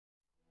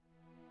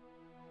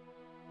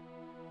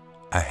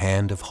a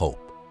hand of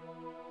hope,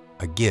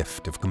 a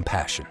gift of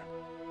compassion,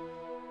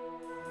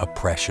 a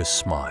precious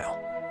smile.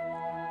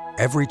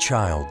 Every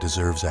child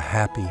deserves a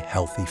happy,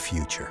 healthy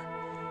future,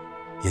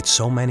 yet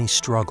so many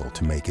struggle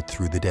to make it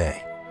through the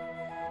day.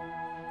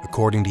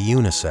 According to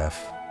UNICEF,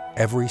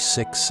 every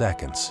 6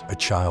 seconds a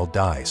child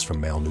dies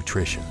from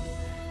malnutrition.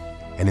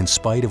 And in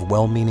spite of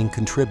well-meaning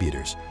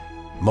contributors,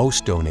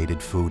 most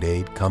donated food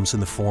aid comes in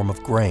the form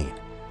of grain,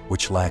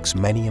 which lacks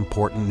many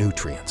important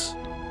nutrients.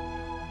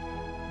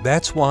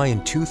 That's why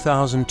in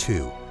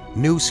 2002,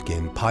 Nu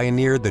Skin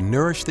pioneered the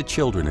Nourish the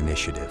Children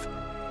initiative,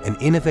 an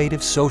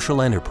innovative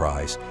social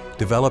enterprise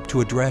developed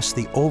to address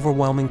the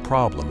overwhelming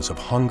problems of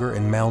hunger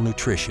and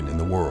malnutrition in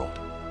the world.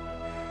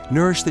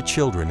 Nourish the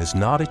Children is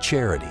not a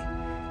charity.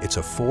 It's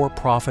a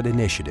for-profit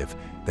initiative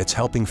that's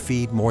helping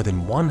feed more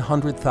than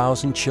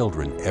 100,000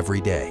 children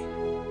every day.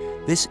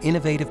 This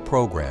innovative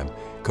program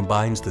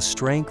combines the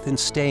strength and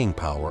staying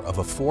power of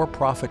a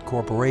for-profit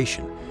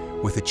corporation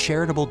with the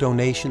charitable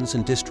donations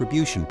and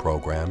distribution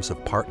programs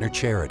of partner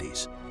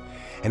charities,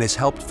 and has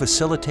helped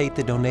facilitate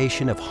the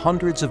donation of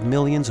hundreds of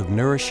millions of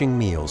nourishing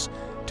meals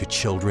to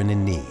children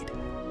in need.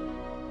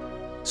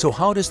 So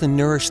how does the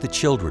Nourish the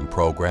Children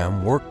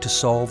program work to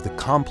solve the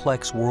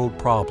complex world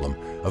problem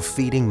of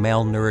feeding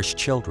malnourished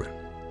children?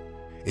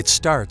 It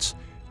starts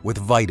with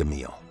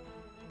VitaMeal.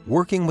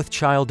 Working with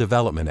child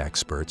development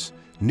experts,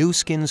 Nu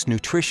Skin's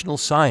nutritional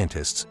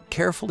scientists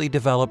carefully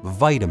develop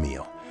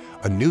VitaMeal,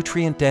 a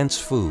nutrient-dense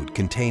food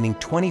containing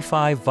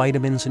 25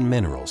 vitamins and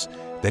minerals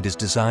that is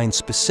designed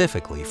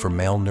specifically for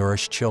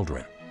malnourished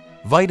children.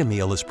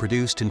 VitaMeal is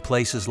produced in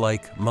places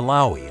like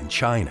Malawi and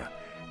China,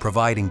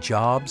 providing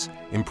jobs,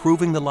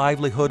 improving the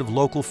livelihood of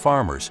local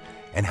farmers,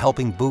 and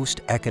helping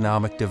boost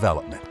economic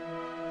development.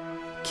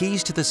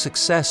 Keys to the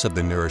success of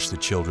the Nourish the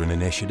Children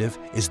initiative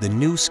is the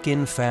Nu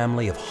Skin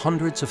family of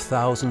hundreds of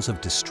thousands of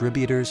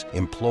distributors,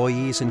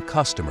 employees, and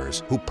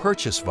customers who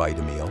purchase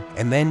VitaMeal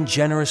and then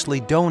generously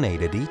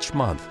donate it each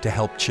month to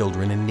help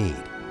children in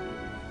need.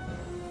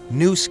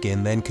 Nu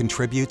Skin then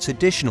contributes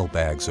additional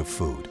bags of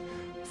food,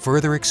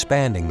 further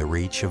expanding the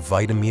reach of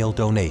VitaMeal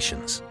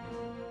donations.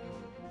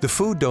 The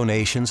food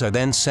donations are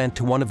then sent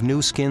to one of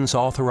Nu Skin's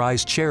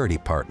authorized charity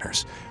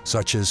partners,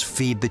 such as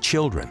Feed the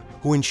Children,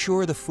 who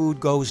ensure the food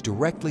goes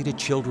directly to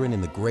children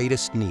in the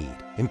greatest need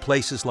in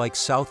places like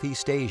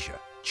Southeast Asia,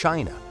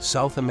 China,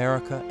 South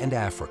America, and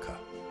Africa.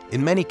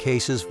 In many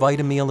cases,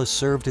 VitaMeal is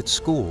served at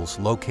schools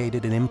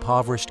located in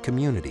impoverished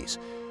communities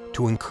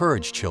to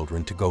encourage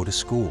children to go to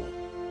school.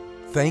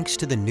 Thanks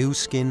to the Nu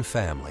Skin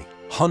family,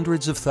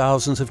 hundreds of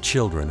thousands of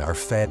children are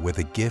fed with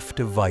a gift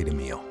of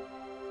VitaMeal.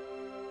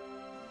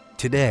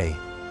 Today,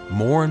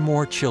 more and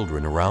more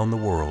children around the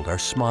world are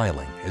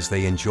smiling as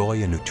they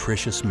enjoy a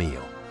nutritious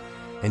meal.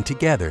 And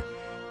together,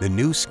 the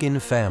Nu Skin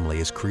family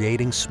is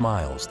creating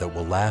smiles that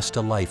will last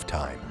a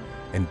lifetime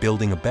and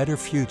building a better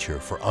future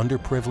for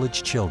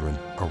underprivileged children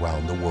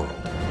around the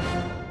world.